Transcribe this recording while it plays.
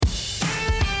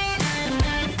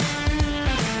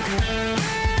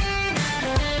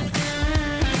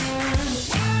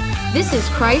This is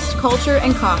Christ, Culture,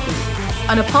 and Coffee,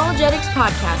 an apologetics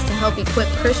podcast to help equip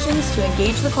Christians to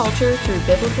engage the culture through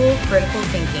biblical, critical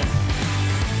thinking.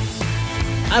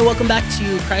 Hi, welcome back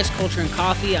to Christ, Culture, and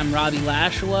Coffee. I'm Robbie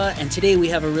Lashua, and today we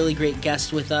have a really great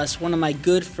guest with us, one of my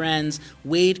good friends,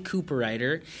 Wade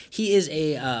Cooperrider. He is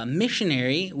a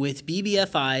missionary with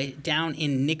BBFI down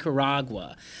in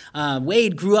Nicaragua.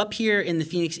 Wade grew up here in the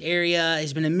Phoenix area.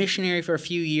 He's been a missionary for a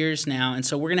few years now, and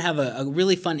so we're going to have a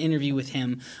really fun interview with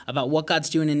him about what God's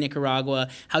doing in Nicaragua,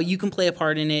 how you can play a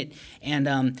part in it,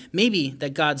 and maybe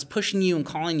that God's pushing you and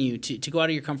calling you to go out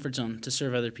of your comfort zone to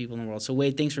serve other people in the world. So,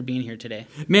 Wade, thanks for being here today.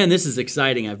 Man, this is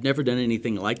exciting. I've never done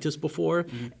anything like this before,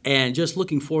 and just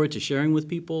looking forward to sharing with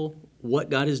people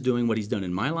what God is doing, what He's done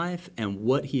in my life, and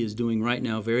what He is doing right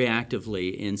now very actively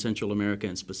in Central America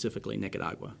and specifically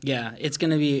Nicaragua. Yeah, it's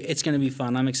gonna be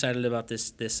fun. I'm excited about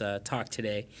this talk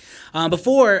today. I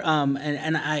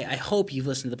hope you've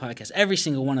listened to the podcast, every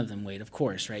single one of them, Wade. Of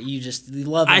course, right? You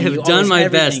love them. I have done my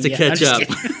best to catch up.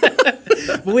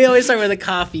 But we always start with a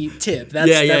coffee tip.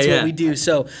 That's what we do.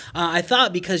 So I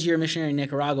thought because you're a missionary in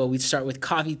Nicaragua, we'd start with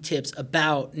coffee tips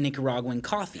about Nicaraguan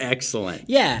coffee. Excellent.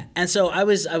 Yeah, and so I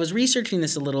was researching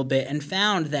this a little bit and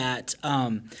found that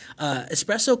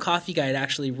Espresso Coffee Guide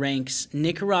actually ranks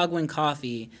Nicaraguan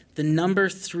coffee the number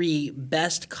 3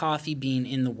 best coffee bean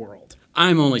in the world.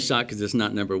 I'm only shocked because it's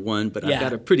not number 1, but I've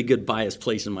got a pretty good biased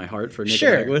place in my heart for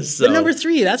Sure, Nicaragua. but number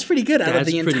 3, that's pretty good out of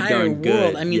the entire world.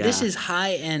 Good. I mean, this is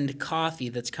high-end coffee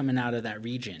that's coming out of that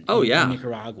region. In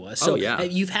Nicaragua. So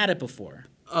you've had it before.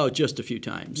 Oh, just a few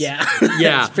times. Yeah.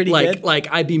 Yeah. It's pretty good. Like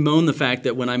I bemoan the fact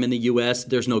that when I'm in the U.S.,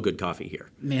 there's no good coffee here.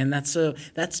 Man,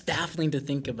 that's baffling to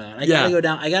think about. I gotta go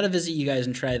down. I gotta visit you guys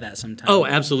and try that sometime. Oh,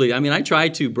 absolutely. I mean, I try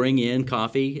to bring in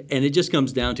coffee, and it just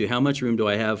comes down to how much room do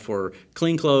I have for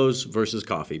clean clothes versus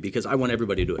coffee, because I want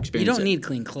everybody to experience it. You don't need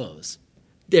clean clothes.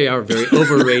 They are very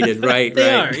overrated, right? They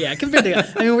are, yeah. Compared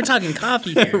to, I mean, we're talking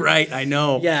coffee here. Right, I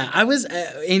know. Yeah, I was,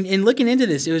 in looking into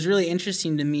this, it was really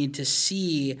interesting to me to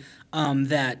see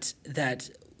that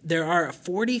there are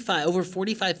over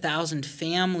 45,000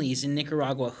 families in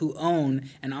Nicaragua who own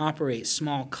and operate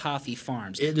small coffee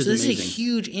farms. It is this amazing. is a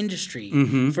huge industry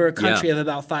for a country of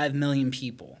about 5 million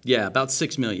people. Yeah, about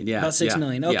 6 million. Yeah, about 6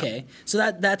 million. Okay, so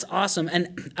that's awesome.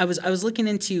 And I was looking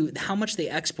into how much they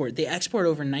export. They export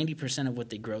over 90% of what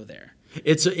they grow there.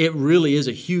 It really is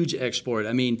a huge export.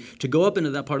 I mean, to go up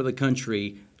into that part of the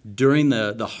country during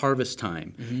the harvest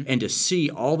time and to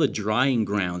see all the drying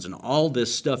grounds and all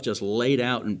this stuff just laid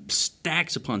out in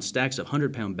stacks upon stacks of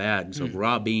 100-pound bags of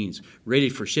raw beans ready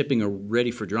for shipping or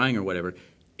ready for drying or whatever,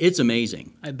 it's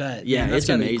amazing. I bet. Yeah, that's it's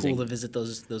gotta amazing. Be cool to visit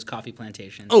those coffee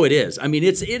plantations. Oh, it is. I mean,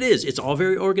 it is. It's all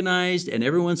very organized, and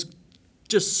everyone's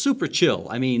just super chill.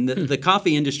 I mean, the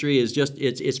coffee industry is just,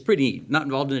 it's pretty, not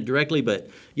involved in it directly, but,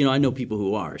 I know people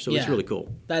who are, so it's really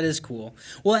cool. That is cool.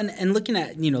 Well, and looking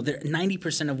at,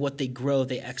 90% of what they grow,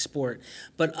 they export,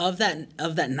 but of that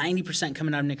 90%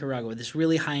 coming out of Nicaragua, this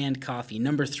really high-end coffee,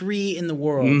 number 3 in the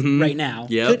world right now,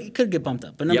 could get bumped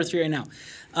up, but number 3 right now.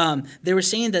 They were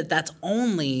saying that that's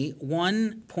only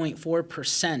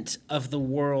 1.4% of the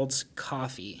world's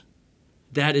coffee.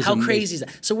 That is how amazing. Crazy is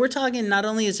that? So we're talking not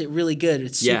only is it really good,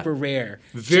 it's super rare.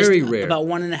 Very rare. About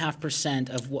 1.5%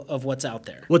 of what's out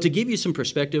there. Well, to give you some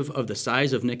perspective of the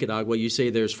size of Nicaragua, you say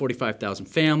there's 45,000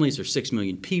 families, there's 6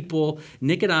 million people.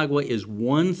 Nicaragua is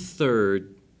 1/3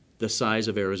 the size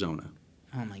of Arizona.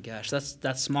 Oh my gosh,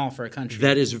 that's small for a country.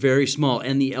 That is very small.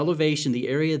 And the elevation, the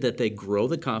area that they grow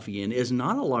the coffee in is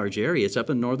not a large area. It's up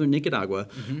in northern Nicaragua.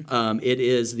 It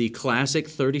is the classic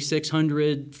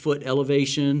 3,600-foot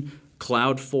elevation,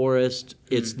 cloud forest.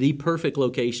 It's the perfect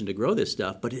location to grow this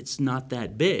stuff, but it's not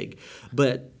that big.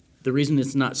 But the reason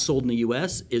it's not sold in the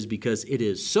U.S. is because it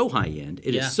is so high-end.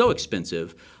 It is so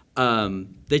expensive.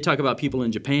 They talk about people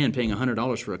in Japan paying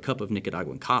 $100 for a cup of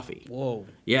Nicaraguan coffee. Whoa.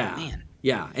 Yeah. Man.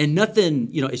 Yeah. And nothing,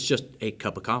 it's just a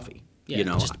cup of coffee. Yeah,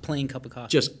 just a plain cup of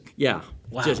coffee.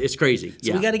 Wow. It's crazy.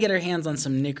 So we got to get our hands on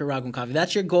some Nicaraguan coffee.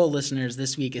 That's your goal, listeners,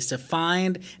 this week, is to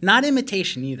find, not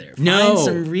imitation either, find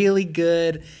some really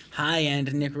good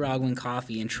high-end Nicaraguan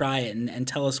coffee and try it and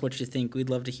tell us what you think. We'd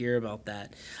love to hear about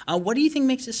that. What do you think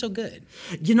makes it so good?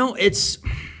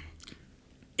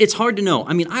 It's hard to know.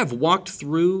 I mean, I've walked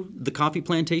through the coffee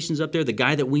plantations up there. The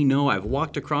guy that we know, I've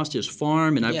walked across his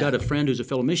farm, and I've got a friend who's a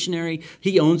fellow missionary.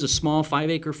 He owns a small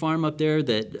 5-acre farm up there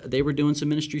that they were doing some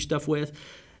ministry stuff with.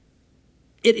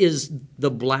 It is the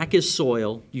blackest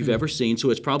soil you've ever seen, so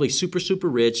it's probably super, super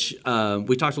rich.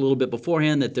 We talked a little bit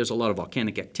beforehand that there's a lot of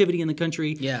volcanic activity in the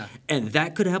country, and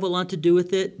that could have a lot to do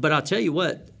with it. But I'll tell you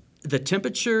what, the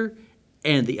temperature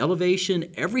And the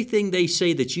elevation, everything they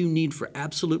say that you need for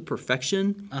absolute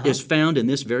perfection is found in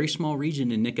this very small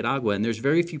region in Nicaragua. And there's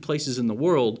very few places in the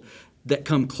world that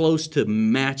come close to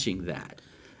matching that.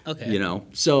 Okay. You know,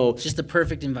 so It's just the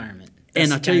perfect environment. That's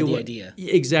and I'll tell you the what, idea.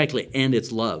 exactly, and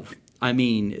it's love. I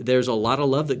mean, there's a lot of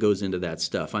love that goes into that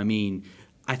stuff. I mean,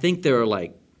 I think there are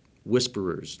like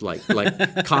whisperers, like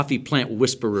coffee plant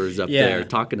whisperers up there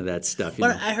talking to that stuff. You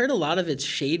But know? I heard a lot of it's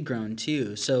shade grown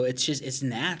too, so it's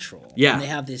natural. Yeah. And they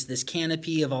have this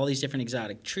canopy of all these different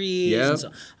exotic trees. Yep. And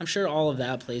so I'm sure all of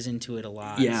that plays into it a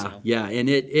lot. Yeah, so. yeah, and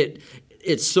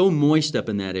it's so moist up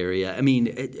in that area. I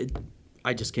mean,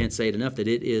 I just can't say it enough that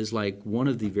it is like one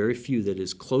of the very few that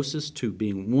is closest to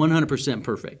being 100%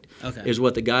 perfect. Okay. Is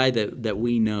what the guy that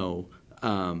we know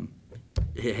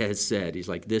has said. He's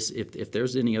like, this. If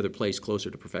there's any other place closer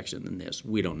to perfection than this,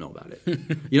 we don't know about it.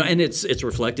 You know, and it's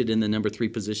reflected in the number 3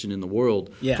 position in the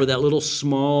world for that little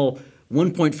small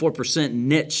 1.4%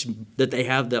 niche that they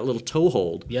have, that little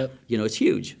toehold. Yep. You know, it's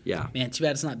huge. Yeah. Man, too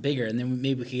bad it's not bigger, and then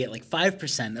maybe we could get like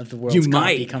 5% of the world's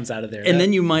coffee comes out of there. And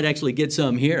then you might actually get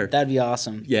some here. That'd be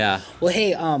awesome. Yeah. Well,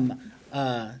 hey,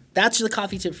 that's the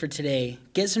coffee tip for today.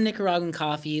 Get some Nicaraguan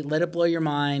coffee. Let it blow your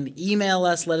mind. Email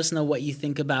us. Let us know what you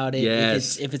think about it.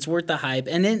 Yes. If it's worth the hype.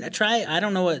 And then try. I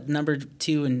don't know what number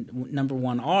 2 and number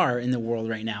 1 are in the world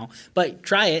right now, but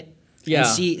try it. Yeah.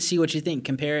 And see what you think.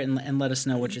 Compare it and let us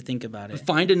know what you think about it.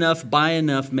 Find enough, buy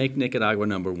enough, make Nicaragua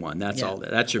number 1. That's all.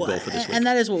 That's your goal for this week. And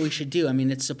that is what we should do. I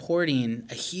mean, it's supporting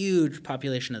a huge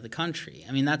population of the country.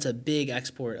 I mean, that's a big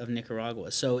export of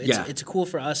Nicaragua. So it's cool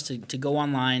for us to go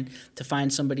online, to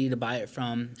find somebody to buy it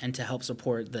from, and to help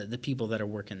support the people that are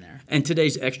working there. And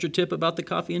today's extra tip about the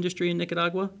coffee industry in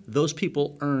Nicaragua, those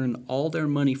people earn all their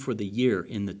money for the year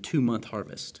in the 2-month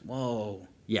harvest. Whoa.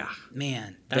 Yeah.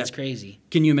 Man, that's crazy.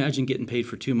 Can you imagine getting paid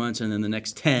for 2 months and then the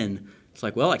next 10, it's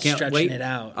like, well, I can't Stretching wait. it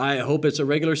out. I hope it's a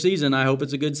regular season. I hope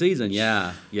it's a good season.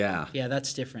 Yeah. Yeah,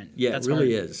 that's different. Yeah, that's it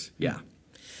really hard. is. Yeah.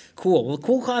 Cool. Well,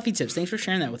 cool coffee tips. Thanks for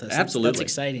sharing that with us. Absolutely. That's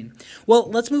exciting.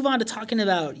 Well, let's move on to talking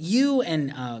about you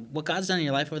and what God's done in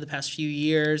your life over the past few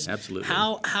years. Absolutely.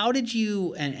 How did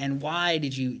you and why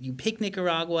did you pick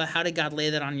Nicaragua? How did God lay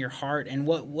that on your heart? And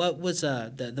what was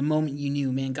the moment you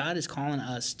knew, man, God is calling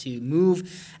us to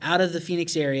move out of the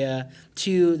Phoenix area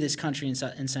to this country in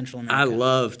Central America? I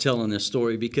love telling this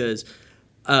story because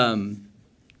to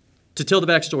tell the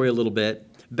backstory a little bit,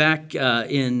 back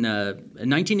in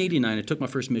 1989, I took my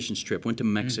first missions trip, went to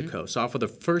Mexico, saw for the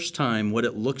first time what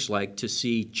it looks like to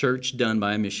see church done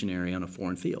by a missionary on a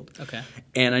foreign field. Okay.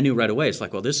 And I knew right away, it's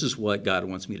like, well, this is what God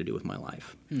wants me to do with my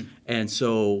life. And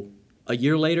so a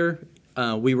year later,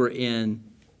 we were in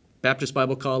Baptist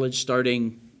Bible College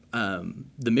starting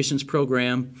the missions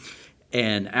program.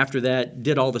 And after that,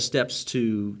 did all the steps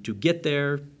to get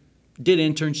there, did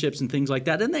internships and things like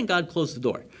that. And then God closed the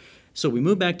door. So we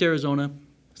moved back to Arizona.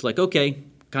 It's like, okay,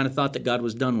 kind of thought that God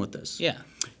was done with us. Yeah.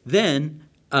 Then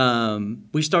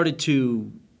we started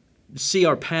to see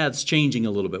our paths changing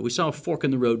a little bit. We saw a fork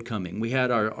in the road coming. We had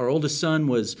our oldest son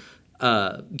was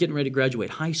getting ready to graduate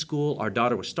high school. Our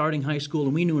daughter was starting high school.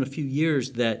 And we knew in a few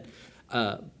years that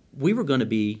we were going to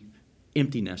be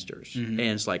empty nesters. And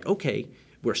it's like, okay,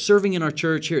 we're serving in our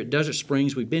church here at Desert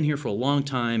Springs. We've been here for a long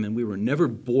time, and we were never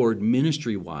bored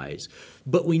ministry-wise.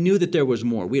 But we knew that there was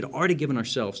more. We had already given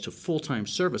ourselves to full-time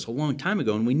service a long time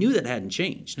ago, and we knew that hadn't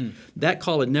changed. That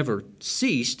call had never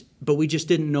ceased, but we just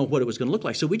didn't know what it was going to look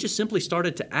like. So we just simply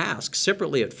started to ask,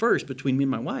 separately at first, between me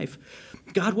and my wife,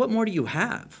 God, what more do you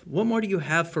have? What more do you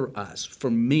have for us,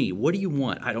 for me? What do you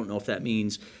want? I don't know if that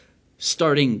means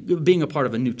being a part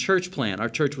of a new church plant. Our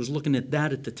church was looking at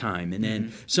that at the time, and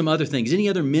then some other things, any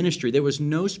other ministry. There was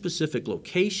no specific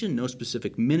location, no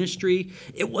specific ministry.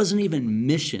 It wasn't even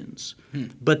missions,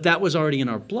 but that was already in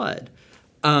our blood.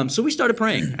 So we started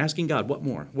praying, asking God, what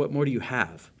more? What more do you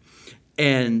have?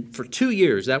 And for 2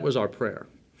 years, that was our prayer.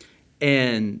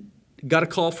 And got a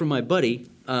call from my buddy,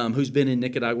 who's been in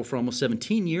Nicaragua for almost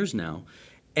 17 years now,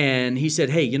 and he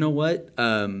said, hey, you know what?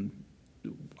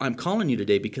 I'm calling you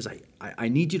today because I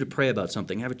need you to pray about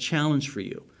something. I have a challenge for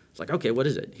you. It's like, okay, what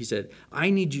is it? He said, I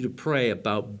need you to pray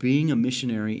about being a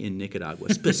missionary in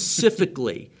Nicaragua,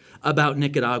 specifically about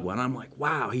Nicaragua. And I'm like,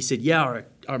 wow. He said, yeah,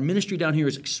 our ministry down here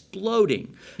is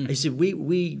exploding. He said,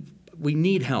 we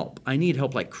need help. I need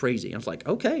help like crazy. I was like,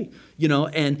 okay.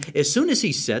 And as soon as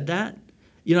he said that,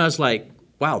 I was like,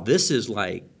 wow, this is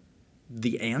like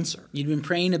the answer. You'd been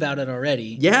praying about it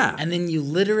already. Yeah. And then you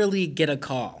literally get a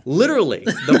call. Literally.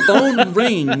 The phone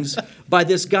rings by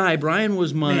this guy. Brian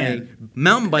was my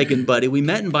mountain biking buddy. We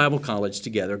met in Bible college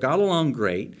together, got along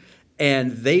great,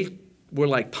 and they we're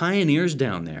like pioneers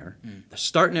down there,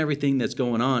 starting everything that's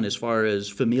going on as far as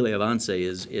Familia Avance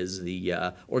is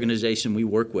the organization we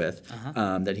work with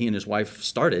that he and his wife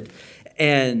started.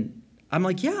 And I'm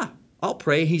like, yeah, I'll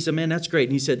pray. He said, man, that's great.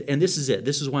 And he said, and this is it.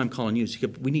 This is why I'm calling you. He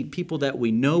said, we need people that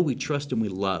we know, we trust, and we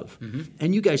love.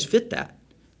 And you guys fit that.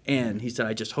 And he said,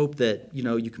 I just hope that,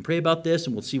 you can pray about this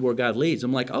and we'll see where God leads.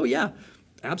 I'm like, oh, yeah,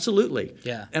 absolutely.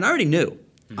 Yeah. And I already knew.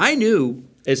 I knew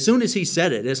as soon as he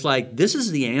said it, it's like, this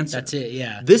is the answer. That's it,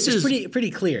 yeah. This it's is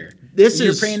pretty clear.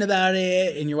 You're praying about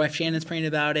it, and your wife Shannon's praying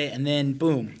about it, and then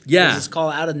boom. Yeah. There's this call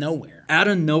out of nowhere. Out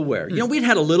of nowhere. We'd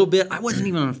had a little bit. I wasn't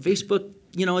even on Facebook.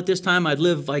 At this time, I'd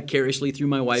live vicariously through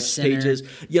my wife's pages.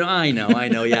 I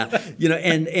know, yeah.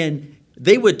 And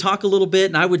they would talk a little bit,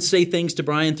 and I would say things to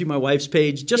Brian through my wife's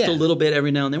page, just a little bit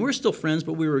every now and then. We were still friends,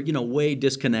 but we were, way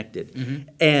disconnected.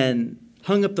 And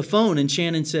hung up the phone, and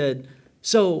Shannon said,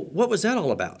 so what was that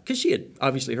all about? Because she had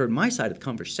obviously heard my side of the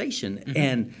conversation.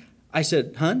 And I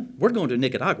said, hon, we're going to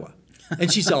Nicaragua.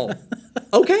 And she's all,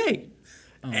 okay.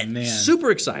 Man. Super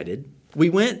excited.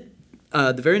 We went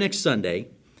the very next Sunday,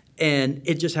 and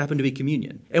it just happened to be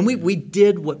communion. And we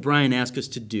did what Brian asked us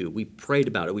to do. We prayed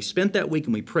about it. We spent that week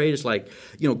and we prayed. It's like,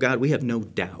 God, we have no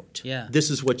doubt. Yeah. This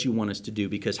is what you want us to do,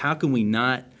 because how can we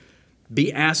not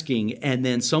be asking and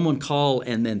then someone call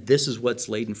and then this is what's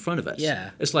laid in front of us?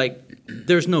 Yeah. It's like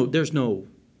there's no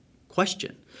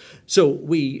question. So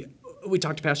we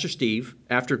talked to Pastor Steve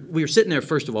after we were sitting there,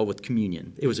 first of all, with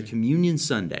communion. It was a communion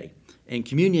Sunday. And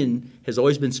communion has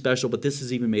always been special, but this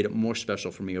has even made it more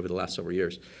special for me over the last several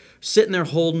years. Sitting there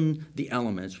holding the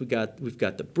elements. We've got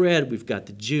the bread, we've got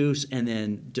the juice, and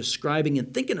then describing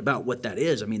and thinking about what that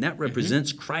is. I mean, that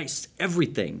represents Christ's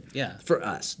everything for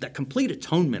us. That complete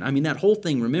atonement. I mean, that whole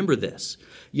thing, remember this.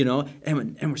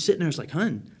 And we're sitting there, it's like,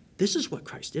 hon, this is what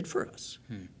Christ did for us.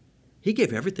 He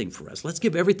gave everything for us. Let's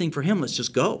give everything for him. Let's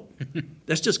just go.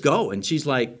 Let's just go. And she's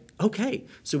like, okay.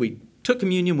 So we took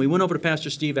communion. We went over to Pastor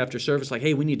Steve after service, like,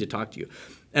 hey, we need to talk to you.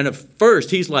 And at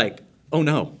first, he's like, oh,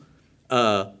 no.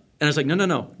 And I was like,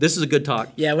 no, this is a good talk.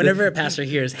 Yeah, whenever a pastor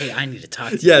hears, hey, I need to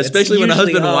talk to you. Yeah, especially when a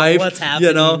husband and wife, what's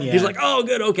happening? Yeah. He's like, oh,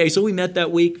 good, okay. So we met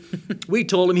that week. We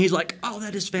told him, he's like, oh,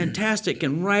 that is fantastic.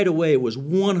 And right away, it was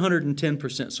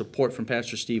 110% support from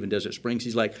Pastor Steve in Desert Springs.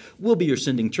 He's like, we'll be your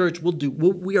sending church.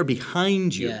 We are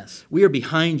behind you. Yes. We are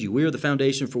behind you. We are the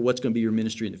foundation for what's going to be your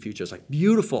ministry in the future. It's like,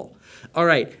 beautiful. All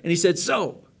right. And he said,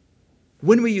 so,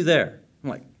 when were you there?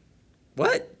 I'm like,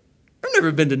 what? I've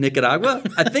never been to Nicaragua.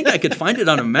 I think I could find it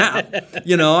on a map.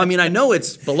 I know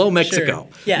it's below Mexico. Sure.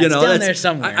 Yeah, it's down there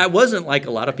somewhere. I wasn't like a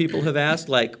lot of people have asked,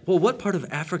 like, well, what part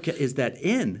of Africa is that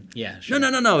in? Yeah, sure.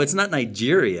 No. It's not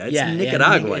Nigeria. It's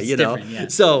Nicaragua, it's different, yeah.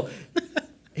 So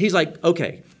he's like,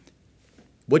 okay,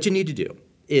 what you need to do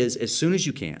is as soon as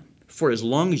you can, for as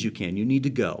long as you can, you need to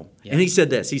go. Yeah. And he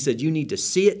said this. He said, you need to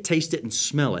see it, taste it, and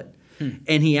smell it.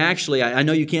 And he actually, I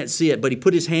know you can't see it, but he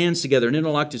put his hands together and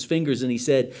interlocked his fingers, and he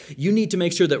said, you need to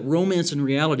make sure that romance and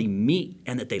reality meet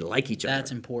and that they like each other.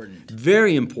 That's important.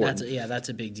 Very important. That's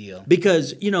a big deal.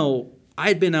 Because, I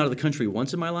had been out of the country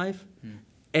once in my life,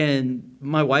 and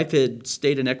my wife had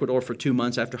stayed in Ecuador for 2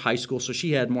 months after high school, so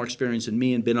she had more experience than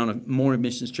me and been on more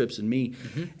missions trips than me.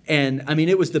 And,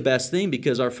 it was the best thing,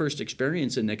 because our first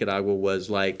experience in Nicaragua was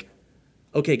like,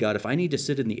 okay, God, if I need to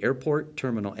sit in the airport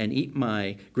terminal and eat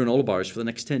my granola bars for the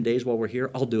next 10 days while we're here,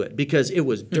 I'll do it. Because it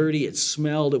was dirty, it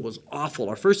smelled, it was awful.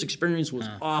 Our first experience was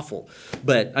awful.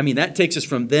 But, that takes us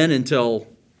from then until,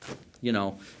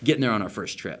 getting there on our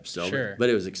first trip. So, sure. But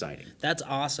it was exciting. That's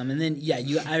awesome. And then,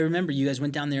 I remember you guys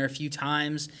went down there a few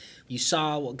times. You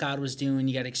saw what God was doing.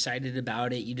 You got excited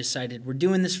about it. You decided, we're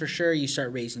doing this for sure. You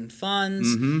start raising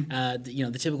funds.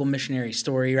 The typical missionary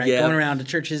story, right? Yep. Going around to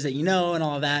churches that and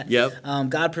all of that. Yep.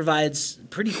 God provides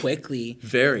pretty quickly.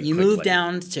 You moved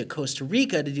down to Costa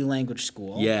Rica to do language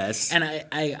school. Yes. And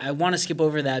I want to skip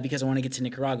over that because I want to get to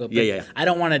Nicaragua. But yeah. I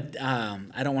don't want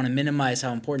to minimize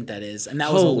how important that is. And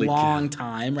that was a long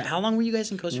time. Right? How long were you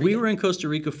guys in Costa Rica? We were in Costa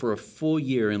Rica for a full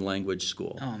year in language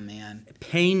school. Oh man.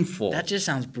 Painful. That just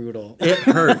sounds brutal. It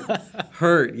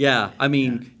hurt. Yeah.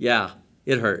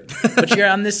 It hurt. But you're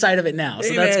on this side of it now,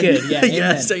 so amen. That's good. Yeah, amen.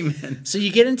 Yes, amen. So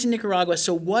you get into Nicaragua.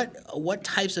 So what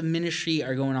types of ministry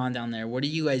are going on down there? What are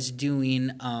you guys doing?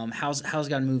 How's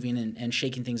God moving and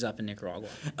shaking things up in Nicaragua?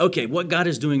 Okay, what God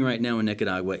is doing right now in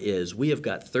Nicaragua is we have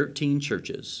got 13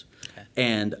 churches,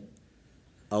 and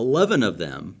 11 of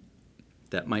them,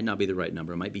 that might not be the right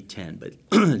number, it might be 10, but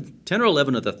 10 or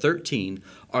 11 of the 13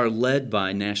 are led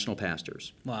by national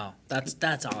pastors. Wow,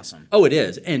 that's awesome. Oh, it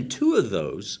is. And 2 of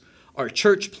those are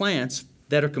church plants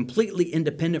that are completely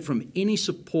independent from any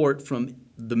support from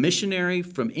the missionary,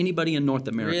 from anybody in North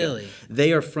America. Really?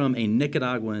 They are from a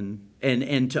Nicaraguan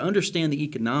And to understand the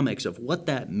economics of what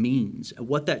that means,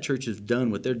 what that church has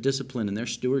done with their discipline and their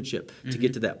stewardship to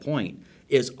get to that point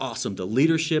is awesome. The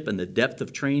leadership and the depth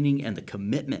of training and the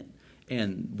commitment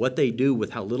and what they do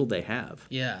with how little they have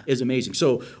is amazing.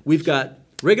 So we've got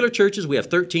regular churches. We have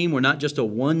 13. We're not just a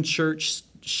one-church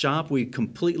shop. We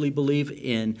completely believe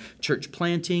in church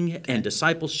planting and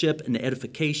discipleship and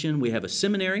edification. We have a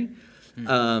seminary.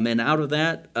 And out of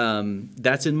that,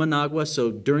 that's in Managua.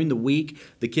 So during the week,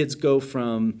 the kids go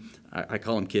from, I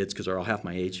call them kids because they're all half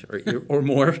my age or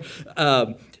more.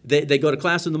 They go to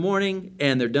class in the morning,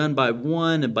 and they're done by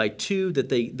 1, and by 2 that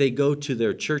they go to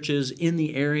their churches in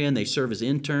the area, and they serve as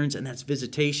interns, and that's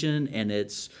visitation, and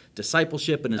it's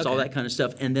discipleship, and it's all that kind of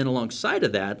stuff. And then alongside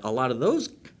of that, a lot of those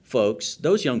folks,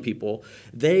 those young people,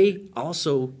 they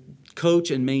also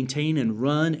coach and maintain and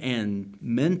run and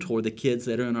mentor the kids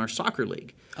that are in our soccer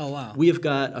league. Oh, wow. We have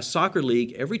got a soccer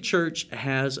league. Every church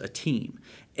has a team,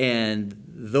 and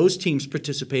those teams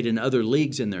participate in other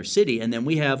leagues in their city. And then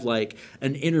we have like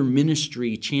an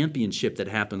inter-ministry championship that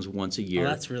happens once a year. Oh,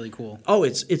 that's really cool. Oh,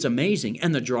 it's amazing.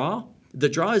 And the draw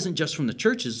isn't just from the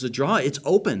churches. The draw, it's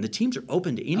open. The teams are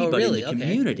open to anybody in the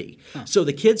community. Huh. So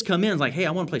the kids come in like, hey,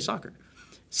 I want to play soccer.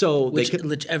 So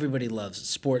which everybody loves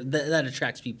sport. That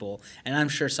attracts people, and I'm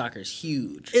sure soccer is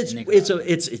huge.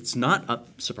 It's not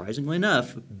surprisingly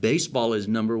enough. Baseball is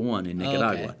number 1 in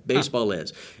Nicaragua. Baseball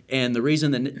is, and the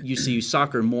reason that you see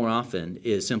soccer more often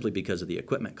is simply because of the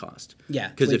equipment cost. Yeah,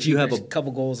 because if you have a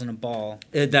couple goals and a ball,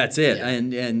 that's it. Yeah.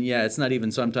 And it's not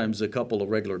even sometimes a couple of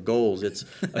regular goals. It's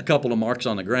a couple of marks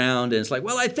on the ground, and it's like,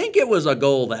 well, I think it was a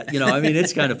goal that I mean,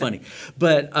 it's kind of funny,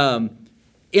 but.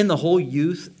 In the whole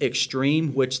youth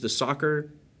extreme, which the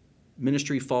soccer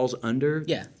ministry falls under,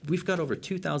 we've got over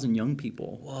 2,000 young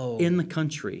people in the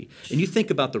country. And you think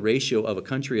about the ratio of a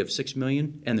country of 6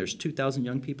 million, and there's 2,000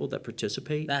 young people that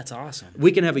participate. That's awesome.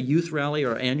 We can have a youth rally.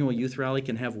 Our annual youth rally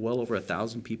can have well over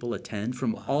 1,000 people attend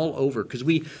from all over, because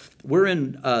we're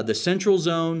in the central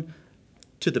zone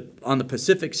on the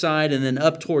Pacific side, and then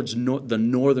up towards the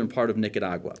northern part of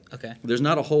Nicaragua. Okay. There's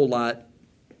not a whole lot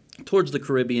towards the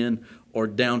Caribbean or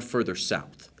down further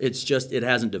south. It's just, it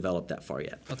hasn't developed that far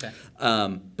yet. Okay.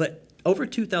 But over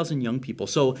 2,000 young people.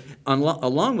 So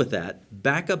along with that,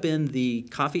 back up in the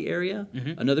coffee area,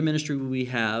 another ministry we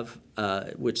have,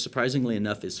 which surprisingly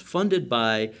enough is funded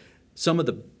by some of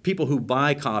the people who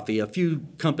buy coffee, a few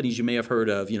companies you may have heard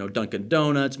of, Dunkin'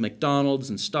 Donuts, McDonald's,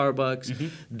 and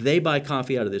Starbucks. They buy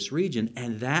coffee out of this region,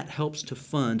 and that helps to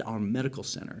fund our medical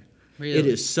center. Really? It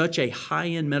is such a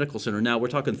high-end medical center. Now, we're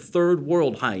talking third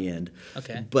world high-end.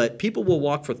 Okay. But people will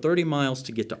walk for 30 miles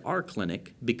to get to our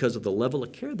clinic because of the level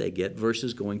of care they get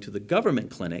versus going to the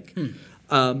government clinic.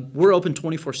 We're open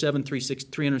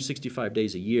 24/7, 365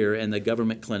 days a year, and the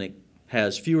government clinic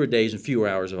has fewer days and fewer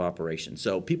hours of operation.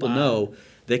 So people know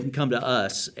they can come to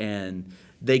us, and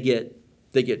they get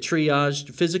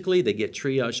triaged physically, they get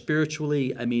triaged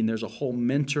spiritually. I mean, there's a whole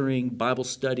mentoring, Bible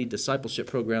study, discipleship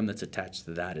program that's attached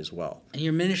to that as well. And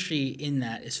your ministry in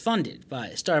that is funded by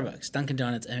Starbucks, Dunkin'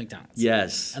 Donuts, and McDonald's.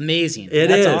 Yes. Amazing.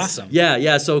 That's awesome.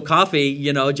 Yeah. So coffee,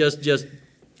 just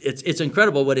it's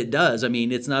incredible what it does. I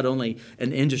mean, it's not only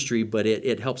an industry, but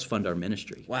it helps fund our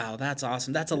ministry. Wow, that's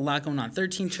awesome. That's a lot going on.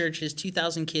 13 churches,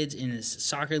 2,000 kids in a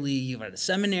soccer league. You've got a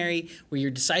seminary where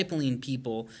you're discipling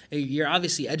people. You're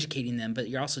obviously educating them, but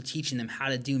you're also teaching them how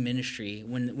to do ministry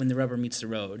when the rubber meets the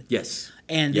road. Yes.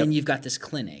 And then you've got this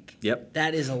clinic. Yep.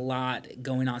 That is a lot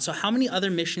going on. So how many other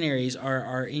missionaries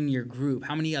are in your group?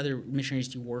 How many other missionaries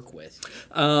do you work with?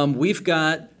 We've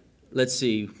got, let's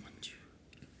see,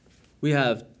 we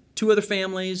have 2 other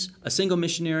families, a single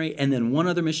missionary, and then 1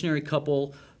 other missionary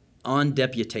couple on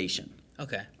deputation.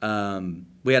 Okay.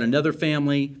 We had another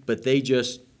family, but they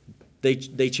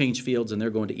changed fields, and they're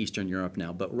going to Eastern Europe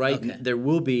now. But there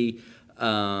will be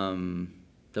there'll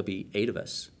be 8 of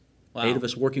us. Wow. 8 of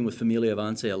us working with Familia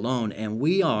Avance alone, and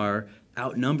we are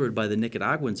outnumbered by the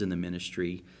Nicaraguans in the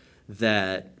ministry.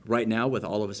 That right now, with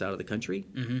all of us out of the country,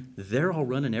 they're all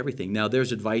running everything. Now,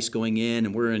 there's advice going in,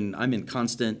 and I'm in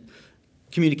constant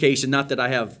communication. Not that I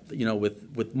have,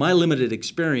 with my limited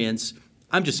experience,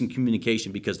 I'm just in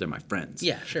communication because they're my friends.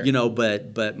 Yeah, sure.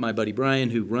 But my buddy Brian,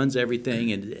 who runs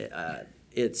everything, and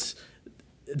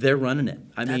they're running it.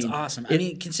 That's awesome. I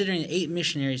mean, considering 8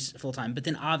 missionaries full time, but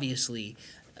then obviously,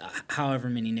 however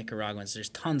many Nicaraguans, there's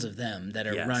tons of them that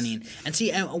are running. And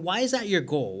see, why is that your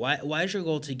goal? Why is your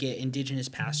goal to get indigenous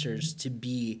pastors to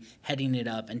be heading it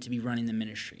up and to be running the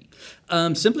ministry?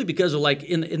 Simply because of, like,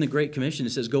 in the Great Commission,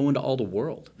 it says go into all the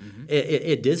world.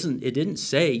 It didn't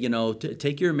say, to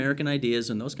take your American ideas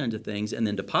and those kinds of things and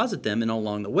then deposit them, and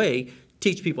along the way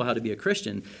teach people how to be a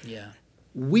Christian. Yeah.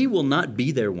 we will not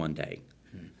be there one day.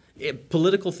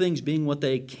 Political things being what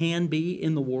they can be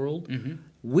in the world,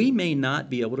 we may not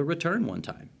be able to return one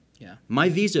time. Yeah. My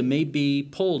visa may be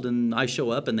pulled and I show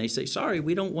up and they say, sorry,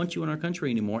 we don't want you in our country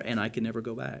anymore, and I can never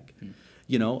go back.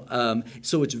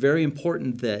 So it's very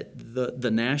important that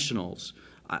the nationals,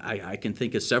 I can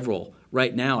think of several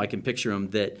right now, I can picture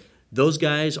them, that those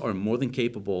guys are more than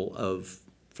capable of,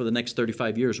 for the next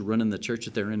 35 years, running the church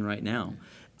that they're in right now.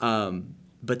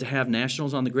 But to have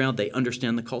nationals on the ground, they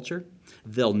understand the culture.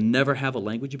 They'll never have a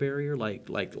language barrier like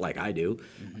I do,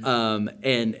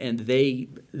 and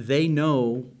they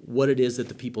know what it is that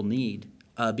the people need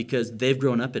because they've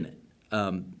grown up in it.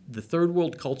 The third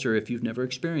world culture, if you've never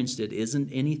experienced it,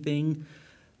 isn't anything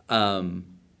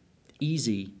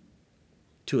easy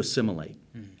to assimilate.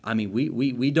 I mean,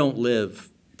 we don't live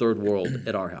third world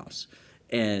at our house,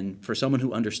 and for someone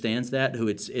who understands that, who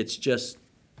it's just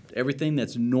everything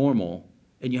that's normal,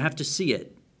 and you have to see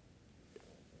it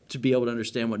to be able to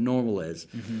understand what normal is.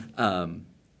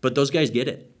 But those guys get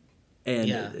it.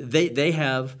 And they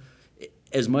have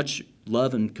as much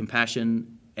love and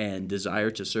compassion and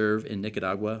desire to serve in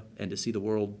Nicaragua and to see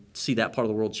that part of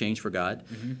the world change for God.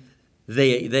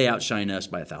 They outshine us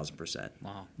by 1,000%.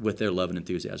 Wow. With their love and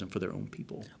enthusiasm for their own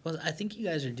people. Well, I think you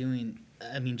guys are doing,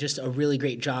 just a really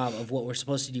great job of what we're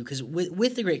supposed to do. Because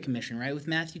with the Great Commission, right, with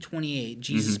Matthew 28,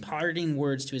 Jesus parting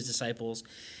words to his disciples,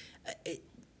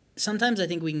 sometimes I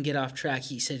think we can get off track.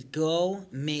 He said, go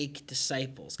make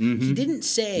disciples. He didn't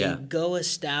say, go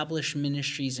establish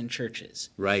ministries and churches.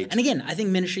 Right. And again, I think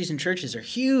ministries and churches are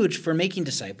huge for making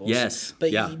disciples. Yes.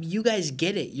 But you guys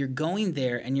get it. You're going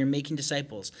there and you're making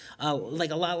disciples.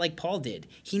 Like a lot like Paul did.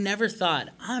 He never thought,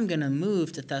 I'm going to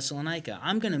move to Thessalonica.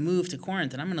 I'm going to move to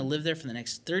Corinth, and I'm going to live there for the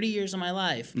next 30 years of my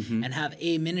life and have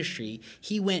a ministry.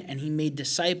 He went and he made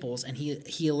disciples, and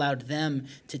he allowed them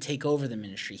to take over the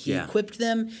ministry. He equipped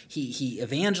them. He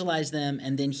evangelized them,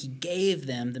 and then he gave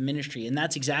them the ministry. And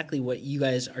that's exactly what you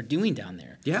guys are doing down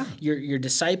there. Yeah. You're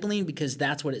discipling because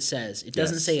that's what it says. It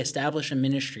doesn't say establish a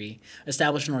ministry,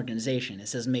 establish an organization. It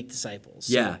says make disciples.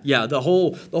 So. Yeah. The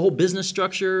whole business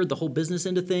structure, the whole business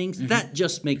end of things, that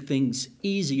just make things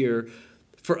easier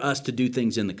for us to do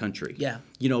things in the country. Yeah.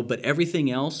 But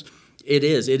everything else, it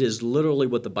is literally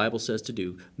what the Bible says to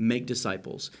do, make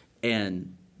disciples.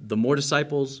 And the more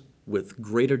disciples with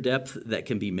greater depth that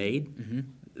can be made,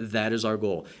 that is our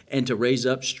goal. And to raise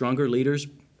up stronger leaders,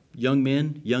 young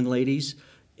men, young ladies,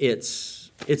 it's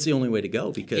the only way to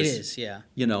go because it is, yeah.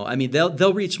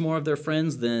 They'll reach more of their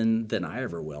friends than I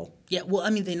ever will. Yeah,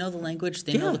 well, they know the language,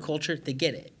 they know the culture, they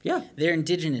get it. Yeah. They're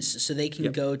indigenous, so they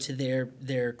can go to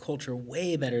their culture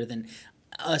way better than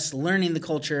us learning the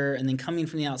culture and then coming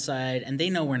from the outside, and they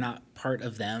know we're not part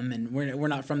of them and we're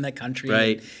not from that country.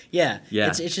 Right. And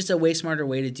it's just a way smarter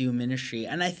way to do ministry,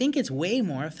 and I think it's way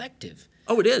more effective.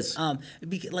 Oh, it is.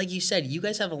 Like you said, you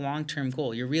guys have a long-term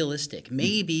goal. You're realistic.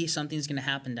 Maybe something's going to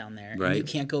happen down there, and you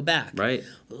can't go back. Right.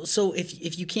 So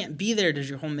if you can't be there, does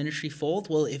your whole ministry fold?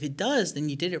 Well, if it does, then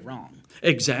you did it wrong.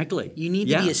 Exactly. You need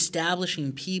to be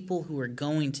establishing people who are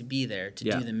going to be there to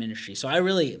do the ministry. So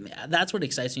that's what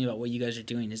excites me about what you guys are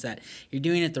doing, is that you're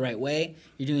doing it the right way.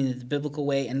 You're doing it the biblical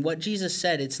way. And what Jesus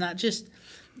said, it's not just,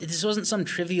 this wasn't some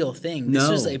trivial thing. This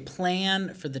was a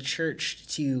plan for the church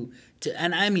to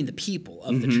and I mean the people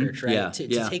of the church, right?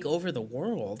 To take over the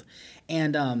world.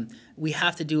 And we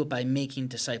have to do it by making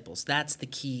disciples. That's the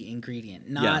key ingredient.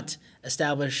 Not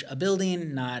establish a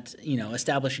building, not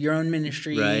establish your own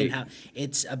ministry. Right.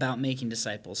 It's about making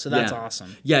disciples. So that's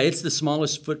awesome. Yeah, it's the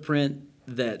smallest footprint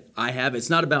that I have.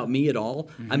 It's not about me at all.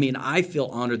 I feel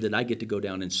honored that I get to go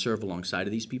down and serve alongside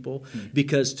of these people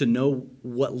because to know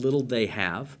what little they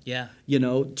have,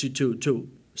 to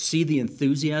see the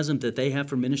enthusiasm that they have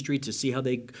for ministry, to see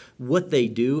what they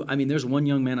do. There's one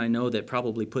young man I know that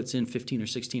probably puts in 15 or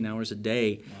 16 hours a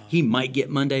day. Wow. He might get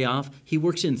Monday off. He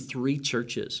works in 3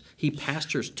 churches. He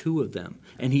pastors 2 of them,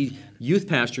 and he youth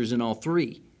pastors in all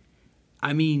 3.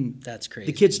 That's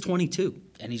crazy. The kid's 22.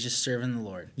 And he's just serving the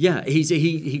Lord. Yeah,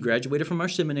 he graduated from our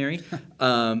seminary.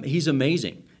 He's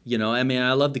amazing.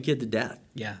 I love the kid to death.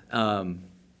 Yeah.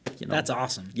 That's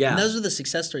awesome. Yeah. And those are the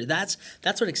success stories. That's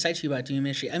what excites you about doing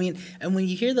ministry. And when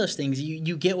you hear those things,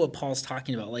 you get what Paul's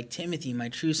talking about, like Timothy, my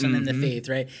true son in the faith,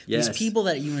 right? Yes. These people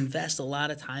that you invest a lot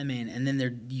of time in, and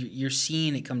then you're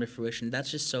seeing it come to fruition.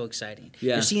 That's just so exciting.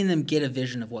 Yeah. You're seeing them get a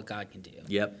vision of what God can do.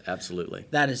 Yep, absolutely.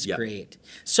 That is great.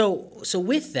 So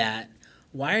with that,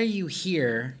 why are you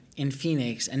here in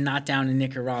Phoenix and not down in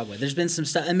Nicaragua? There's been some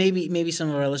stuff, and maybe some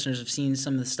of our listeners have seen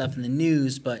some of the stuff in the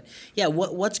news, but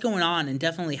what's going on, and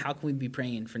definitely how can we be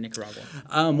praying for Nicaragua?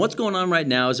 What's going on right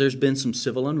now is there's been some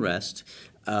civil unrest.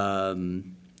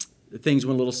 things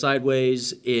went a little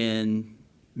sideways in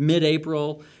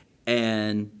mid-April,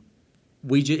 and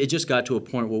it just got to a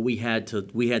point where we had to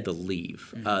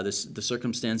leave. The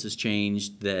circumstances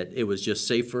changed, that it was just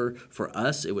safer for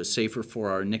us. It was safer for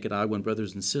our Nicaraguan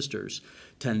brothers and sisters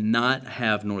to not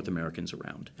have North Americans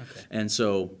around. Okay. And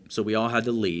so we all had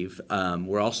to leave.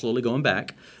 We're all slowly going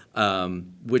back,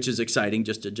 which is exciting,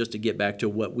 just to get back to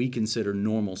what we consider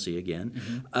normalcy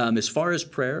again. As far as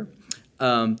prayer,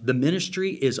 the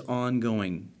ministry is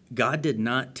ongoing. God did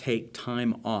not take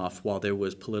time off while there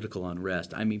was political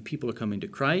unrest. I mean, people are coming to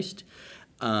Christ.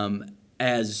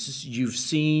 As you've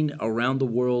seen around the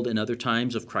world in other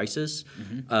times of crisis,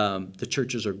 the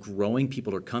churches are growing.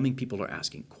 People are coming. People are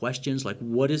asking questions like,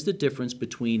 what is the difference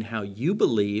between how you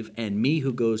believe and me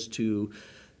who goes to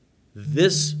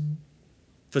this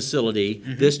facility,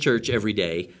 this church every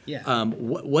day? Yeah.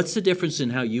 What's the difference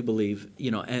in how you believe?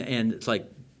 And it's like,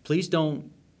 please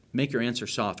don't make your answer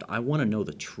soft. I want to know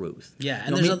the truth. Yeah,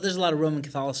 and there's a lot of Roman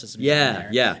Catholicism in there.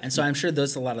 Yeah. And so I'm sure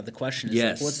that's a lot of the question is,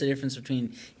 Yes. like, what's the difference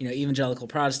between evangelical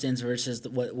Protestants versus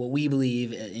what we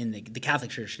believe in the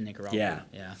Catholic Church in Nicaragua?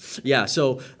 Yeah.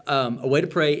 So a way to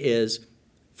pray is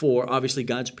for, obviously,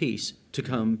 God's peace to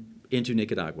come into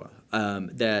Nicaragua,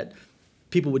 that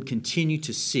people would continue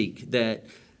to seek, that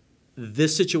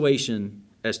this situation,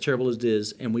 as terrible as it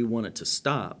is, and we want it to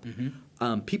stop,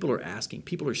 people are asking,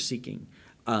 people are seeking.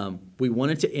 We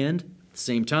want it to end. At the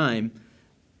same time,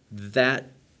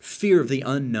 that fear of the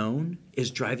unknown is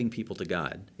driving people to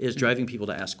God, is driving people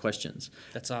to ask questions.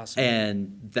 That's awesome.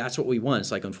 And that's what we want.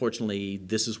 It's like, unfortunately,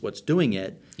 this is what's doing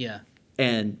it. Yeah.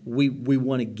 And we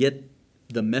want to get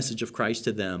the message of Christ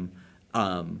to them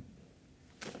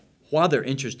while they're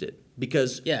interested.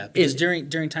 Because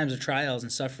during times of trials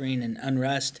and suffering and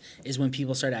unrest is when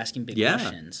people start asking big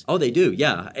questions. Oh, they do,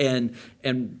 yeah. And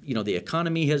the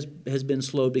economy has been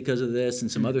slowed because of this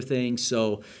and some other things.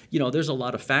 So, there's a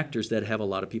lot of factors that have a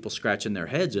lot of people scratching their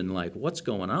heads and like, what's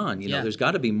going on? There's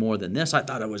got to be more than this. I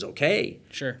thought I was okay.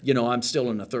 Sure. I'm still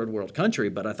in a third world country,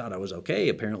 but I thought I was okay.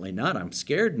 Apparently not. I'm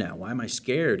scared now. Why am I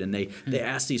scared? And they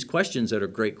ask these questions that are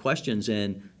great questions,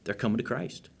 and they're coming to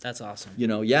Christ. That's awesome.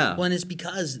 Yeah. Well, and it's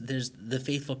because there's the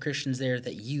faithful Christians there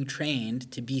that you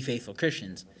trained to be faithful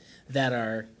Christians that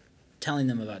are telling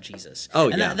them about Jesus. Oh,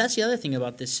 and yeah. That's the other thing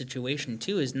about this situation,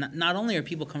 too, is not only are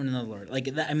people coming to know the Lord, like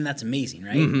that, that's amazing,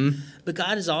 right? But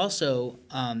God is also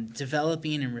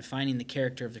developing and refining the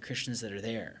character of the Christians that are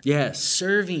there. Yes.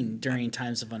 Serving during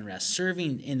times of unrest,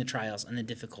 serving in the trials and the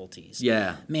difficulties.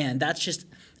 Yeah. Man, that's just,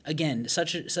 again,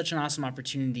 such an awesome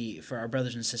opportunity for our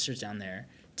brothers and sisters down there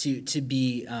to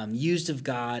be used of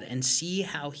God and see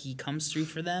how He comes through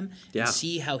for them, and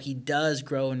see how He does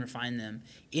grow and refine them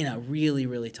in a really,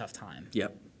 really tough time.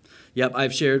 Yep.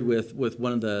 I've shared with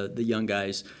one of the young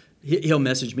guys. He'll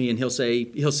message me and he'll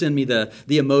send me the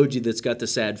emoji that's got the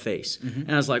sad face,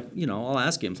 and I was like, I'll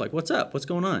ask him, it's like, what's up? What's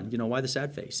going on? Why the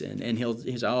sad face? And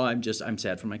he's I'm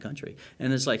sad for my country.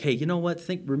 And it's like, hey, you know what?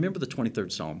 Remember the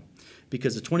 23rd Psalm,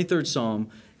 because the 23rd Psalm,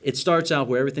 it starts out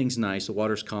where everything's nice, the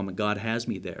water's calm, and God has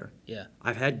me there. Yeah.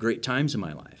 I've had great times in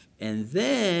my life. And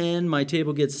then my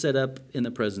table gets set up in the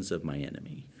presence of my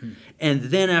enemy. And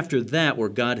then after that, where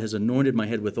God has anointed my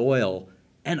head with oil,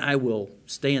 and I will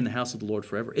stay in the house of the Lord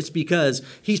forever. It's because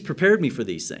He's prepared me for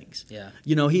these things. Yeah.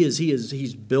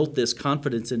 He's built this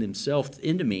confidence in Himself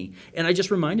into me, and I just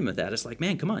remind Him of that. It's like,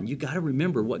 man, come on, you got to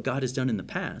remember what God has done in the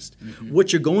past.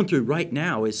 What you're going through right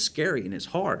now is scary and it's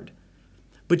hard.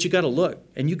 But you got to look,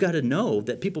 and you got to know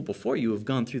that people before you have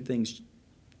gone through things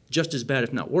just as bad,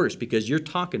 if not worse, because you're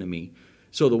talking to me.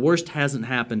 So the worst hasn't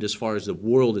happened as far as the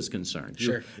world is concerned.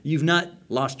 Sure. You've not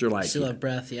lost your life. Still have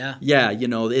breath, yeah. Yeah,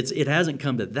 it hasn't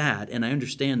come to that, and I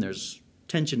understand there's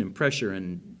tension and pressure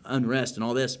and unrest and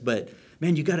all this, but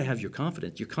man, you got to have your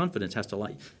confidence. Your confidence has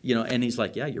to and He's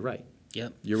like, yeah, you're right.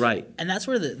 Yep. You're right. And that's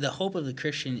where the hope of the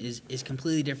Christian is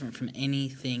completely different from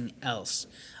anything else.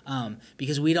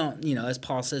 Because we don't, as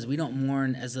Paul says, we don't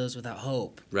mourn as those without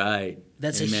hope. Right.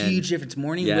 That's Amen. a huge difference.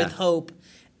 Mourning with hope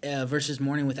versus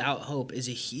mourning without hope is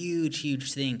a huge,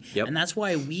 huge thing. Yep. And that's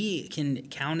why we can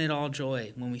count it all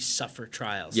joy when we suffer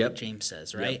trials, like James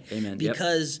says, right? Yep. Amen.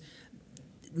 Because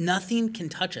nothing can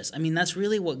touch us. I mean, that's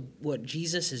really what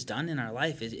Jesus has done in our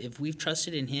life. Is if we've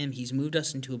trusted in Him, He's moved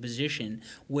us into a position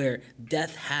where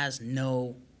death has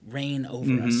no reign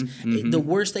over us. The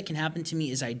worst that can happen to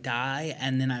me is I die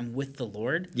and then I'm with the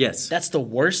Lord. Yes. That's the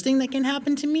worst thing that can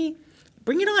happen to me.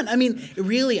 Bring it on. I mean,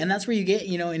 really, and that's where you get,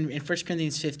 in 1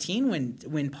 Corinthians 15,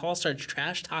 when Paul starts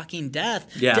trash talking death.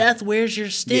 Yeah. Death, where's your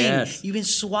sting? Yes. You've been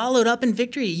swallowed up in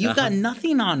victory. You've got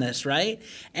nothing on us, right?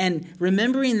 And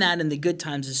remembering that in the good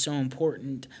times is so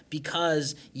important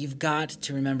because you've got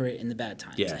to remember it in the bad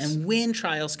times. Yes. And when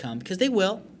trials come, because they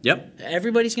will. Yep.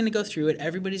 Everybody's going to go through it.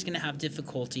 Everybody's going to have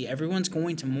difficulty. Everyone's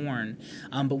going to mourn.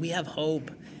 But we have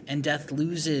hope, and death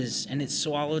loses, and it's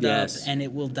swallowed up, and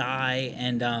it will die,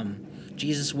 and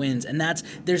Jesus wins. And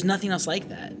there's nothing else like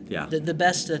that. Yeah. The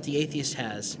best that the atheist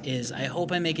has is, I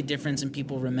hope I make a difference and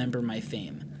people remember my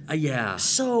fame. Yeah.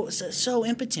 So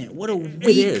impotent. What a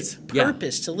weak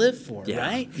purpose to live for,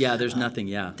 right? Yeah, there's nothing,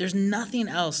 There's nothing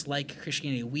else like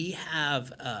Christianity. We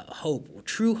have hope,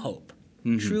 true hope.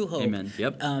 Mm-hmm. True hope. Amen.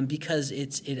 Yep. Because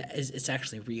it's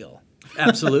actually real.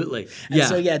 Absolutely.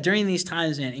 Yeah. And so during these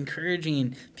times, man,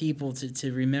 encouraging people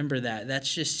to remember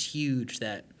that's just huge.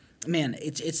 That, man,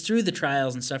 it's through the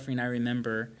trials and suffering I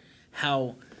remember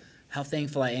how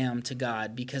thankful I am to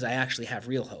God because I actually have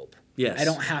real hope. Yes. I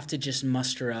don't have to just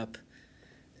muster up,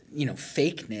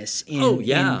 fakeness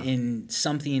in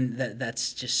something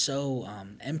that's just so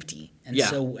empty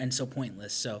and so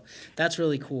pointless. So that's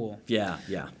really cool. Yeah.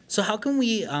 So how can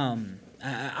we?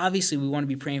 Obviously, we want to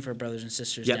be praying for our brothers and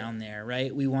sisters down there,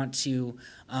 right? We want to.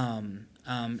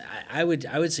 I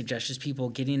would suggest just people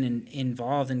getting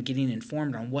involved and getting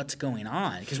informed on what's going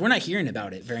on because we're not hearing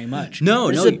about it very much.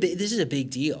 This is a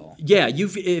big deal. Yeah,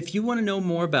 if you want to know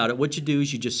more about it, what you do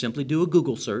is you just simply do a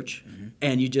Google search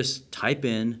and you just type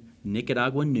in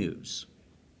Nicaragua news.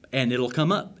 And it'll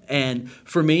come up. And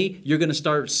for me, you're going to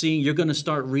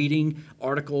start reading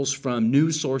articles from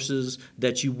news sources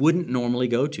that you wouldn't normally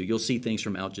go to. You'll see things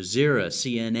from Al Jazeera,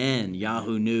 CNN,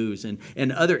 Yahoo News,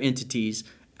 and other entities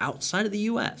outside of the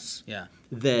U.S.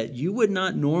 That you would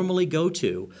not normally go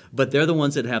to, but they're the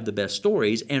ones that have the best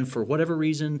stories. And for whatever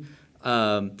reason,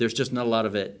 there's just not a lot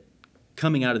of it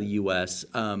coming out of the U.S.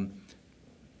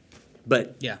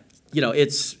 But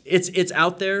it's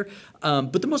out there.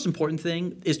 But the most important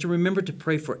thing is to remember to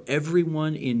pray for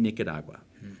everyone in Nicaragua.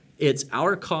 It's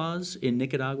our cause in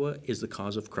Nicaragua is the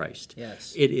cause of Christ.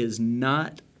 Yes. It is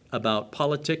not about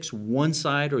politics, one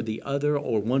side or the other,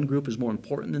 or one group is more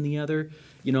important than the other.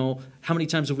 How many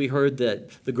times have we heard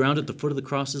that the ground at the foot of the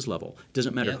cross is level? It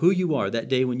doesn't matter who you are. That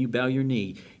day when you bow your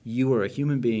knee, you are a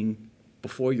human being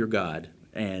before your God.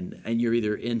 And you're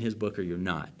either in his book or you're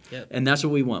not. Yep. And that's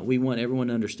what we want. We want everyone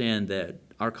to understand that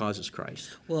our cause is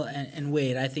Christ. Well, and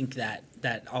Wade, I think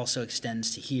that also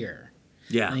extends to here.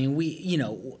 Yeah. I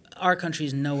mean, our country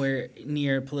is nowhere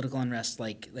near political unrest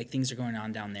like things are going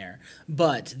on down there.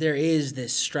 But there is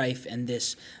this strife and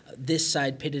this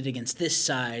side pitted against this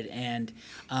side. And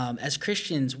as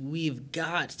Christians, we've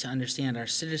got to understand our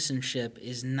citizenship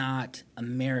is not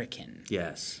American.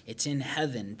 Yes. It's in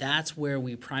heaven. That's where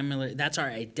that's our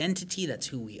identity. That's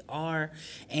who we are.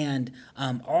 And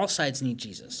all sides need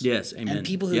Jesus. Yes, amen. And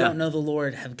people who don't know the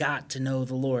Lord have got to know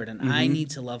the Lord. And I need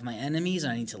to love my enemies.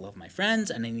 I need to love my friends.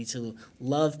 And I need to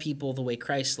love people the way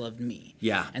Christ loved me.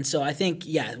 Yeah. And so I think,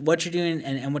 what you're doing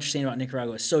and what you're saying about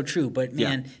Nicaragua is so true. But,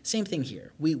 man, same thing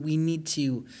here. We need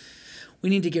to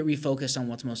get refocused on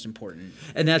what's most important.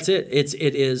 And that's it.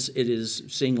 It is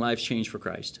seeing lives change for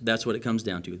Christ. That's what it comes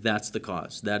down to. That's the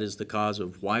cause. That is the cause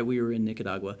of why we are in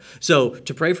Nicaragua. So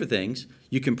to pray for things,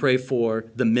 you can pray for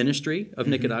the ministry of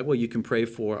Nicaragua. You can pray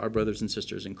for our brothers and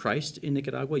sisters in Christ in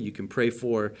Nicaragua. You can pray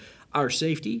for our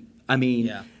safety. I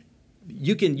mean,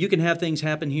 you can have things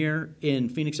happen here in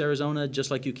Phoenix, Arizona, just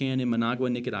like you can in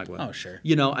Managua, Nicaragua. Oh, sure.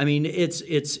 I mean,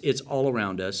 it's all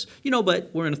around us.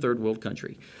 But we're in a third world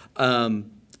country, and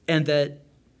that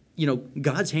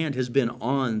God's hand has been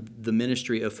on the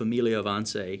ministry of Familia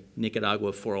Avance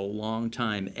Nicaragua for a long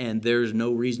time, and there's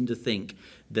no reason to think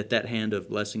that hand of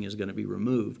blessing is going to be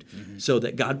removed, so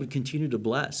that God would continue to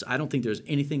bless. I don't think there's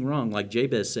anything wrong. Like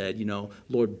Jabez said,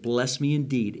 Lord, bless me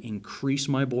indeed, increase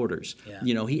my borders.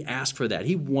 Yeah. He asked for that.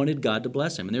 He wanted God to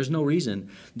bless him, and there's no reason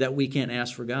that we can't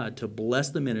ask for God to bless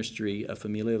the ministry of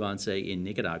Familia Avance in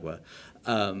Nicaragua.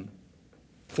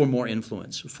 For more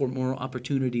influence, for more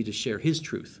opportunity to share his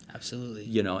truth.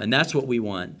 Absolutely. And that's what we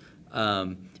want.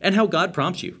 And how God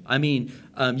prompts you. I mean,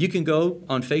 you can go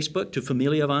on Facebook to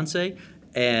Familia Avance,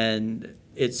 and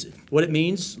it's what it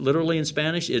means literally in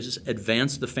Spanish is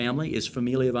advance the family is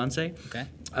Familia Avance. Okay.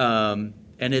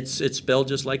 And it's spelled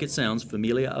just like it sounds,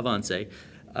 Familia Avance.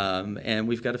 And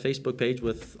we've got a Facebook page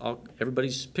with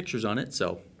everybody's pictures on it,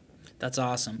 so. That's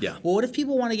awesome. Yeah. Well, what if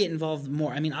people want to get involved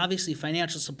more? I mean, obviously,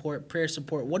 financial support, prayer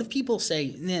support. What if people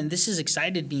say, man, this has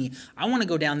excited me. I want to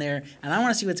go down there and I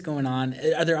want to see what's going on.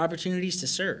 Are there opportunities to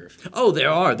serve? Oh, there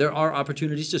are. There are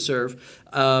opportunities to serve.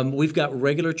 We've got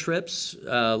regular trips.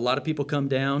 A lot of people come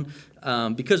down.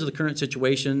 Because of the current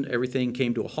situation, everything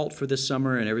came to a halt for this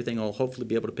summer, and everything will hopefully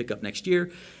be able to pick up next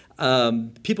year.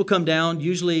 People come down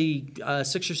usually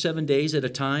 6 or 7 days at a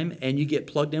time, and you get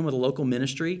plugged in with a local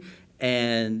ministry,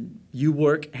 and you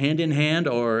work hand in hand,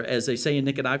 or as they say in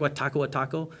Nicaragua, taco a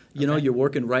taco. You know, you're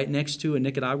working right next to a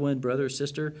Nicaraguan brother or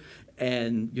sister,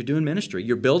 and you're doing ministry.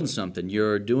 You're building something.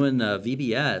 You're doing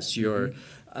VBS. You're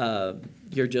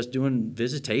just doing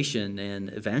visitation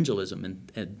and evangelism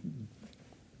and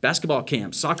basketball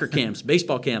camps, soccer camps,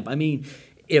 baseball camp. I mean,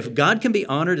 if God can be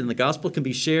honored and the gospel can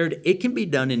be shared, it can be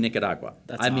done in Nicaragua.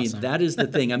 That's awesome. Awesome. That is the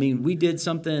thing. I mean, we did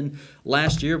something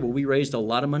last year where we raised a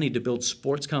lot of money to build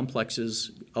sports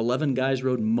complexes. 11 guys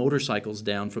rode motorcycles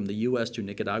down from the U.S. to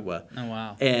Nicaragua. Oh,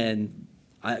 wow. And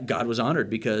God was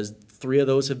honored because 3 of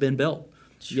those have been built.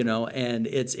 You know, and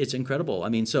it's incredible. I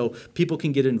mean, so people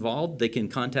can get involved. They can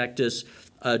contact us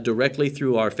directly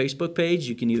through our Facebook page.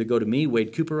 You can either go to me,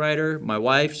 Wade Cooperrider, my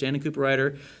wife, Shannon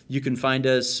Cooperrider. You can find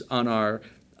us on our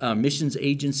missions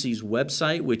agency's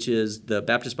website, which is the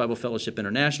Baptist Bible Fellowship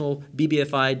International,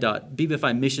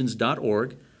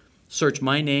 bbfimissions.org. Search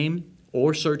my name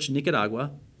or search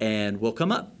Nicaragua, and we'll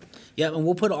come up. Yeah, and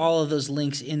we'll put all of those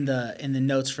links in the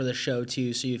notes for the show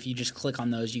too. So if you just click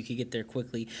on those, you can get there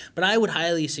quickly. But I would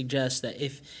highly suggest that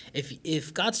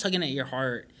if God's tugging at your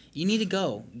heart, you need to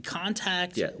go.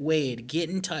 Contact Wade. Get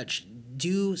in touch.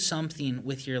 Do something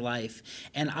with your life.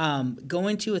 And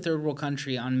going to a third world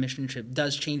country on a mission trip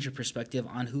does change your perspective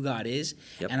on who God is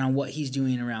and on what he's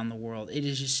doing around the world. It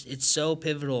is just, it's so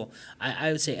pivotal.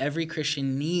 I would say every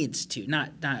Christian needs to,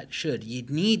 not should, you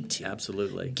need to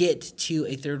absolutely get to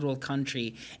a third world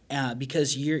country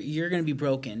because you're going to be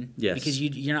broken because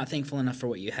you're not thankful enough for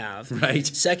what you have. Right.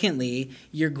 Secondly,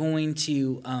 you're going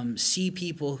to see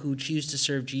people who choose to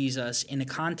serve Jesus in a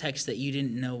context that you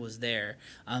didn't know was there.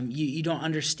 You don't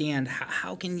understand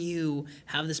how can you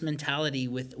have this mentality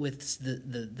with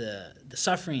the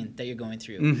suffering that you're going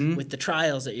through, with the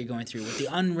trials that you're going through, with the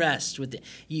unrest,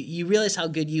 you realize how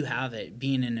good you have it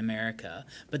being in America,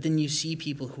 but then you see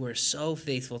people who are so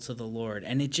faithful to the Lord,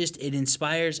 and it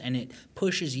inspires and it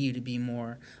pushes you to be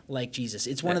more like Jesus.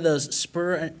 It's one of those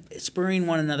spurring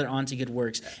one another on to good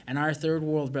works, and our third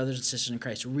world brothers and sisters in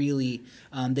Christ really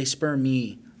they spur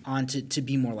me on to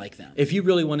be more like them. If you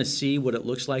really want to see what it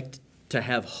looks like to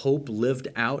have hope lived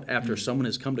out after someone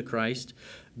has come to Christ,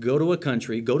 go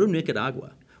to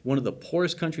Nicaragua, one of the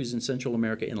poorest countries in Central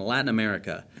America, in Latin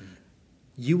America.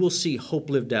 You will see hope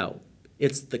lived out.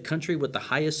 It's the country with the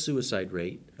highest suicide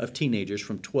rate of teenagers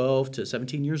from 12 to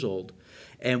 17 years old.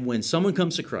 And when someone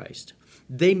comes to Christ,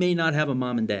 they may not have a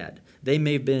mom and dad. They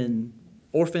may have been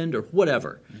orphaned or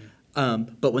whatever.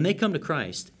 But when they come to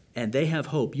Christ and they have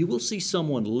hope, you will see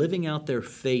someone living out their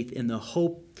faith in a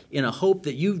hope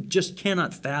that you just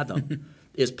cannot fathom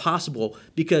is possible,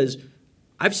 because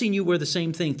I've seen you wear the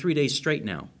same thing 3 days straight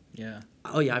now. Yeah.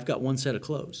 Oh, yeah, I've got one set of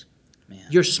clothes. Man.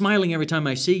 You're smiling every time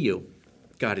I see you.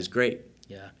 God is great.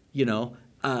 Yeah. You know,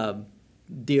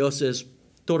 Dios es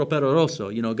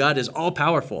todopoderoso. You know, God is all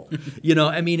powerful. You know,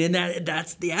 I mean, and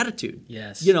that's the attitude.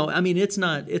 Yes. You know, I mean, it's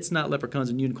not leprechauns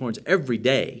and unicorns every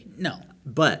day. No.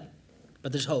 But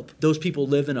there's hope. Those people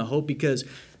live in a hope, because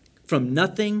from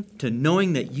nothing to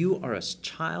knowing that you are a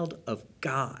child of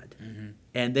God,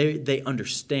 and they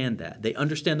understand that. They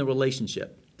understand the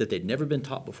relationship that they'd never been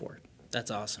taught before. That's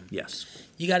awesome. Yes.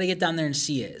 You got to get down there and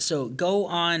see it. So go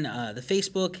on the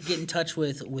Facebook, get in touch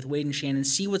with Wade and Shannon,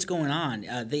 see what's going on.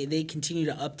 They continue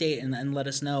to update and let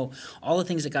us know all the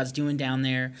things that God's doing down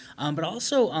there. But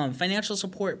also financial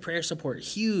support, prayer support,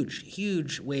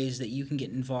 huge ways that you can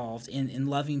get involved in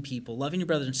loving people, loving your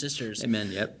brothers and sisters.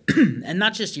 Amen, yep. And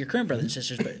not just your current brothers and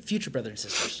sisters, but future brothers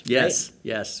and sisters. Yes, right?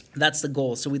 yes. That's the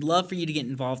goal. So we'd love for you to get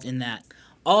involved in that.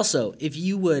 Also, if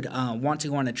you would want to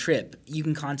go on a trip, you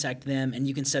can contact them and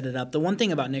you can set it up. The one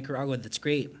thing about Nicaragua that's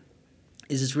great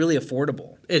is it's really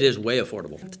affordable. It is way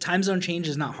affordable. The time zone change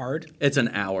is not hard. It's an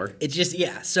hour. It's just,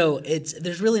 so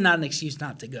there's really not an excuse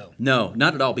not to go. No,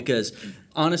 not at all, because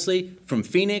honestly, from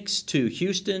Phoenix to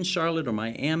Houston, Charlotte, or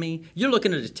Miami, you're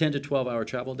looking at a 10 to 12-hour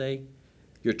travel day.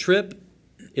 Your trip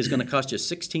is going to cost you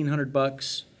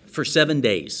 $1,600 for 7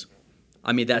 days.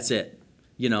 I mean, that's it.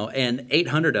 You know, and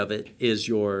 $800 of it is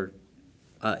your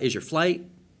flight,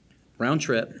 round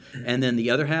trip, and then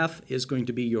the other half is going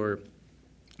to be your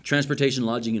transportation,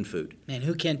 lodging, and food. Man,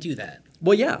 who can't do that?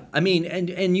 Well, yeah. I mean,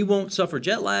 and you won't suffer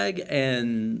jet lag,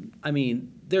 and I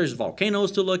mean, there's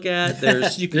volcanoes to look at.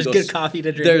 There's good coffee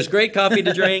to drink. There's great coffee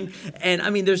to drink, and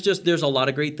I mean, there's a lot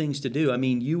of great things to do. I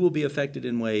mean, you will be affected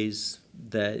in ways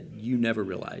that you never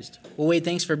realized. Well, Wade,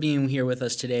 thanks for being here with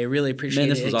us today. Really appreciate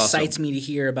it. It excites me to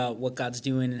hear about what God's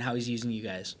doing and how He's using you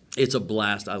guys. It's a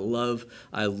blast. I love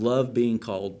being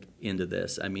called into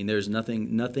this. I mean, there's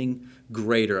nothing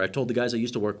greater. I told the guys I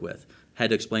used to work with,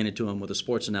 had to explain it to them with a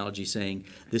sports analogy, saying,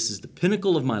 this is the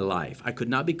pinnacle of my life. I could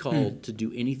not be called to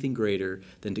do anything greater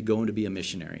than to go and to be a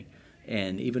missionary.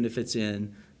 And even if it's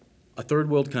in a third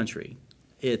world country,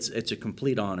 it's a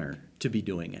complete honor to be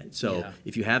doing it. So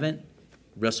if you haven't,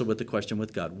 wrestle with the question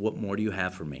with God. What more do you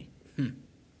have for me?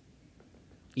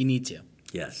 You need to.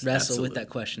 Yes. Wrestle with that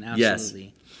question. Absolutely.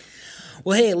 Yes.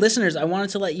 Well, hey, listeners, I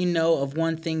wanted to let you know of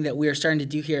one thing that we are starting to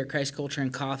do here at Christ Culture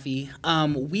and Coffee.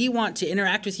 We want to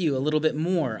interact with you a little bit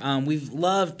more. We've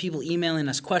loved people emailing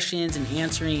us questions and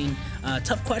answering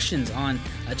tough questions on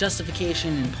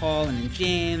justification in Paul and in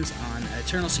James, on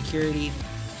eternal security.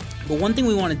 But one thing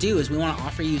we want to do is we want to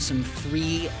offer you some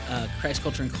free Christ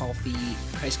Culture and Coffee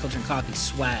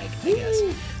swag, I guess.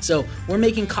 So we're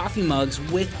making coffee mugs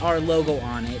with our logo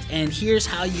on it, and here's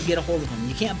how you get a hold of them.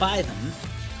 You can't buy them.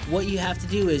 What you have to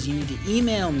do is you need to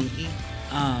email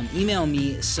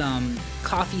me some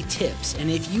coffee tips. And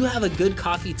if you have a good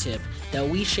coffee tip that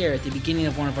we share at the beginning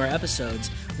of one of our episodes,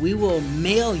 we will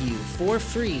mail you for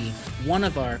free one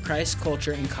of our Christ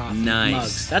Culture and Coffee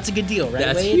mugs. That's a good deal, right,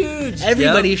 That's Wade? huge.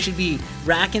 Everybody should be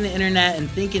racking the internet and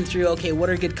thinking through, okay, what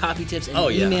are good coffee tips, and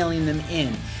emailing them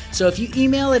in. So if you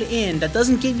email it in, that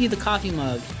doesn't give you the coffee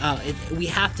mug. We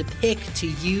have to pick to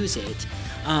use it.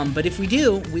 But if we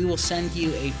do, we will send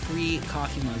you a free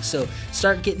coffee mug. So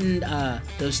start getting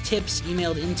those tips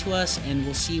emailed into us, and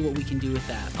we'll see what we can do with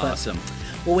that. Awesome.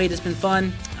 Well, Wade, it's been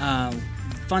fun.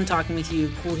 Fun talking with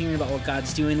you. Cool hearing about what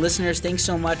God's doing. Listeners, thanks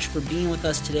so much for being with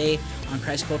us today on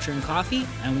Christ Culture and Coffee,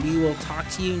 and we will talk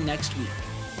to you next week.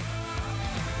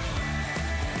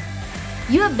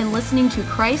 You have been listening to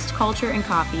Christ Culture and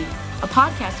Coffee, a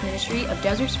podcast ministry of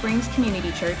Desert Springs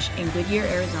Community Church in Goodyear,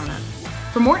 Arizona.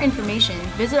 For more information,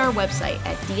 visit our website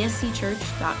at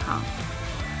dscchurch.com.